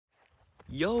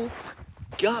Yo,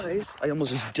 guys, I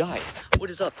almost just died. What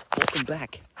is up? Welcome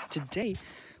back. Today,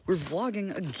 we're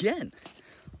vlogging again.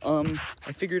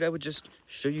 I figured I would just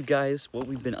show you guys what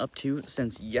we've been up to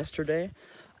since yesterday.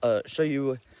 Show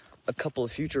you a couple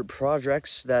of future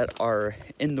projects that are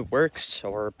in the works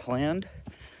or planned.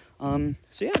 So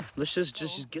yeah, let's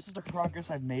just get to the progress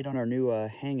I've made on our new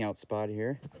hangout spot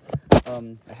here.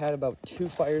 I had about 2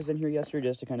 fires in here yesterday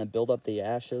just to kind of build up the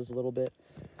ashes a little bit.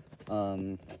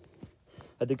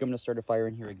 I think I'm gonna start a fire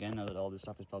in here again now that all this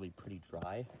stuff is probably pretty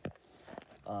dry.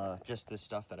 Just this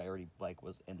stuff that I already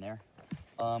was in there.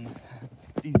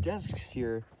 These desks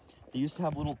here, they used to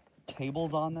have little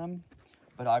tables on them,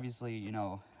 but obviously, you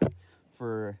know,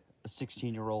 for a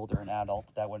 16-year-old or an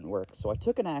adult, that wouldn't work. So I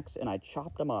took an axe and I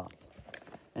chopped them off.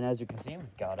 And as you can see,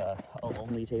 we've got a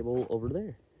lonely table over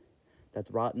there that's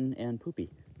rotten and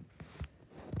poopy.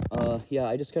 Yeah,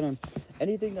 I just kind of,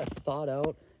 anything that's thawed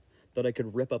out that I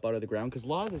could rip up out of the ground, because a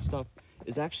lot of this stuff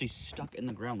is actually stuck in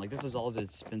the ground. Like, this is all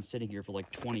that's been sitting here for like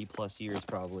 20 plus years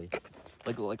probably.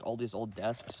 Like all these old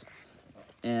desks.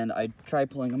 And I tried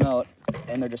pulling them out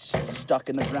and they're just stuck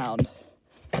in the ground,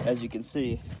 as you can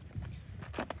see.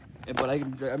 But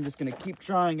I'm just gonna keep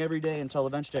trying every day until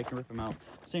eventually I can rip them out.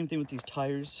 Same thing with these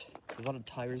tires. There's a lot of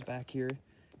tires back here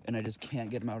and I just can't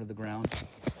get them out of the ground.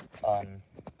 But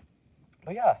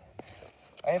yeah,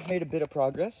 I have made a bit of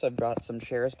progress. I've brought some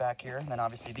chairs back here, and then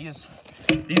obviously these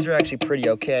are actually pretty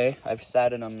okay. I've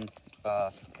sat in them,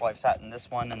 well, I've sat in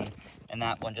this one and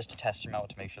that one just to test them out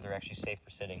to make sure they're actually safe for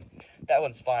sitting. That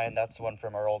one's fine. That's the one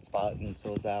from our old spot, and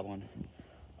so is that one.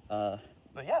 But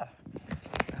yeah,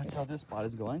 that's how this spot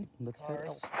is going. The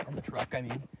cars and the truck, I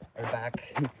mean, are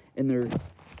back in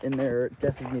their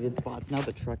designated spots. Now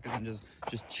the truck isn't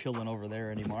just chilling over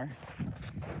there anymore. So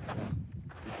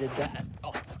we did that.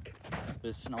 Oh fuck.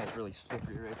 This snow is really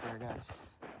slippery right there, guys.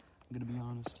 I'm gonna be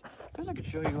honest. Because I could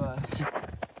show you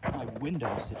my window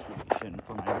situation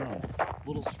for my room. It's a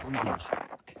little strange.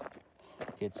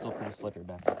 Okay, it's still pretty slippery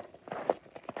back there.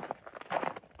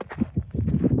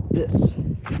 This.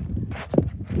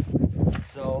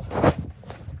 So,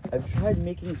 I've tried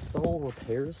making subtle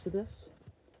repairs to this,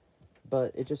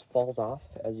 but it just falls off,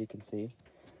 as you can see,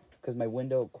 because my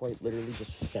window quite literally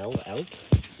just fell out.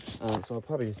 So I'll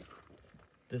probably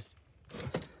just,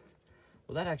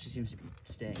 well, that actually seems to be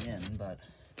staying in, but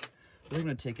I'm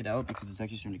gonna take it out because it's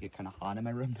actually starting to get kind of hot in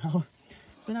my room now.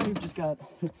 So now we've just got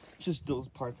just those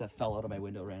parts that fell out of my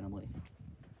window randomly.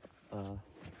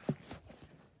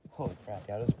 Holy crap,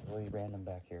 yeah, it is really random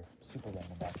back here. Super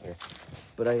random back here.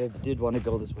 But I did want to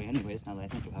go this way anyways, now that I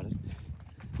think about it.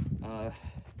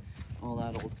 All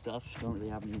that old stuff, don't really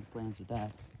have any plans with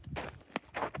that.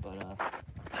 But,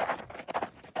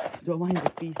 don't mind the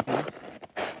feces.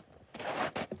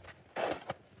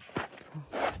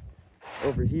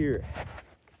 Over here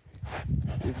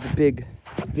is the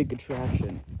big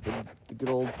attraction, the good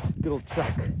old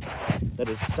truck that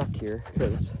is stuck here,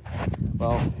 because,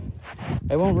 well,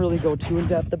 I won't really go too in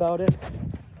depth about it,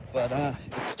 but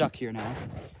it's stuck here now.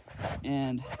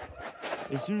 And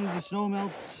as soon as the snow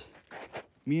melts,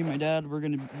 me and my dad, we're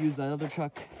gonna use that other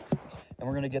truck and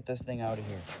we're gonna get this thing out of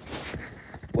here.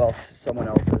 Well, someone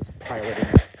else is piloting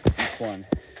this one.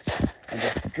 I'm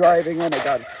just driving. Oh my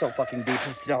god, it's so fucking deep.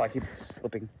 Still, I keep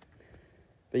slipping.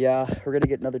 But yeah, we're gonna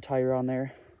get another tire on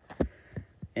there.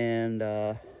 And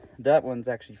that one's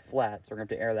actually flat, so we're gonna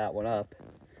have to air that one up.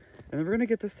 And then we're gonna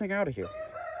get this thing out of here.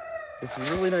 It's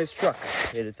a really nice truck,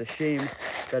 and it's a shame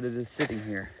that it is sitting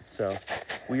here. So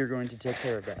we are going to take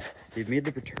care of that. We've made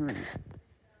the return.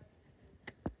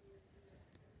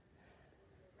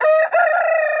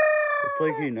 It's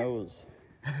like he knows.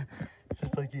 It's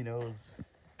just like he knows.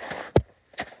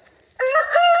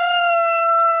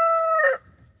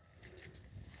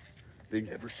 They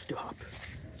never stop.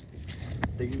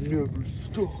 They never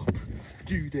stop,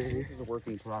 do they? This is a work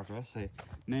in progress. I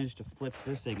managed to flip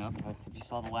this thing up. If you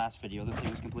saw the last video, this thing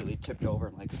was completely tipped over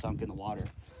and like sunk in the water.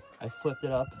 I flipped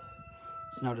it up.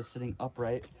 It's now just sitting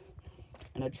upright.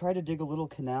 And I tried to dig a little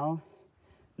canal,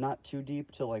 not too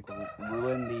deep to like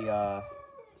ruin the,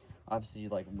 obviously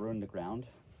like ruin the ground,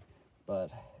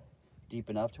 but deep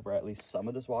enough to where at least some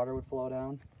of this water would flow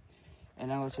down. And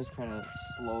now it's just kind of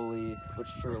slowly but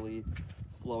surely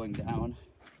flowing down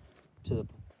to the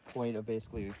point of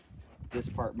basically this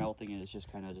part melting, and it's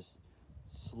just kind of just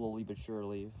slowly but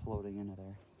surely floating into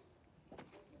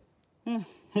there.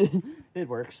 It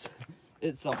works.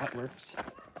 It somewhat works.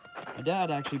 My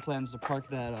dad actually plans to park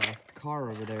that car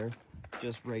over there,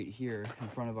 just right here in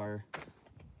front of our,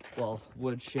 well,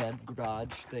 woodshed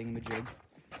garage thingamajig.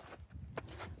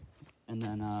 And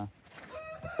then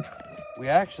we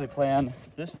actually plan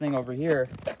this thing over here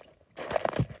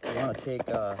we want to take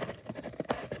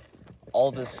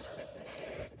all this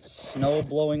snow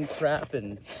blowing crap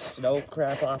and snow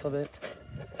crap off of it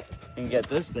and get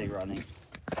this thing running.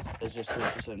 It's just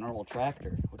a normal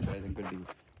tractor, which I think would be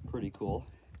pretty cool.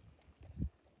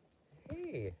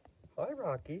 Hey, hi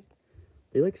Rocky.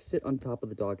 They like sit on top of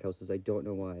the dog houses. I don't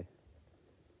know why.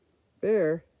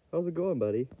 Bear, how's it going,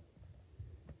 buddy?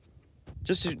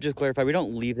 Just to clarify, we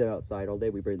don't leave them outside all day.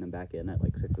 We bring them back in at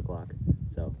like 6 o'clock.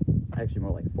 So actually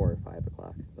more like 4 or 5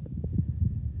 o'clock. But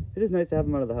it is nice to have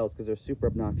them out of the house because they're super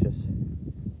obnoxious.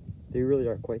 They really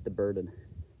are quite the burden.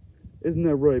 Isn't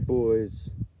that right, boys?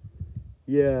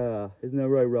 Yeah, isn't that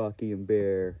right, Rocky and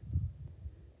Bear?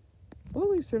 Well,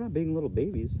 at least they're not being little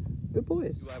babies. Good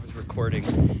boys. I was recording.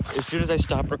 As soon as I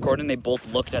stopped recording, they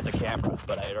both looked at the camera,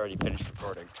 but I had already finished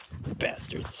recording.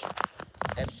 Bastards.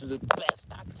 Absolute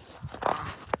bastards.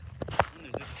 And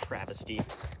there's this travesty.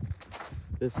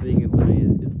 This thing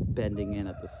is bending in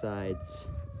at the sides.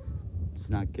 It's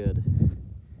not good.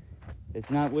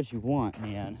 It's not what you want,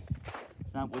 man.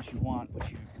 It's not what you want, what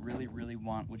you really, really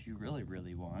want, what you really,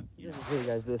 really want. I'm gonna show you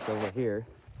guys this over here.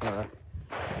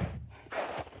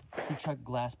 We chucked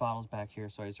glass bottles back here,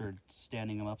 so I started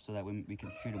standing them up so that we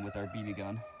can shoot them with our BB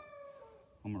gun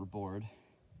when we're bored.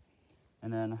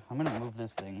 And then I'm gonna move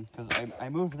this thing, because I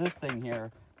moved this thing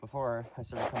here before I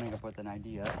started coming up with an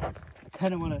idea. I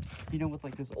kind of want to, you know, with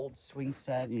like this old swing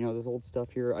set, you know, this old stuff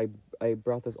here. I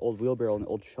brought this old wheelbarrow and an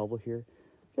old shovel here,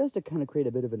 just to kind of create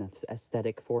a bit of an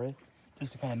aesthetic for it.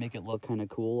 Just to kind of make it look kind of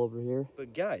cool over here.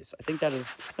 But guys, I think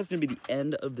that's gonna be the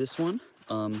end of this one.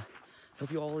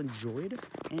 Hope you all enjoyed,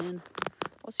 and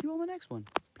I'll see you all in the next one.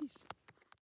 Peace.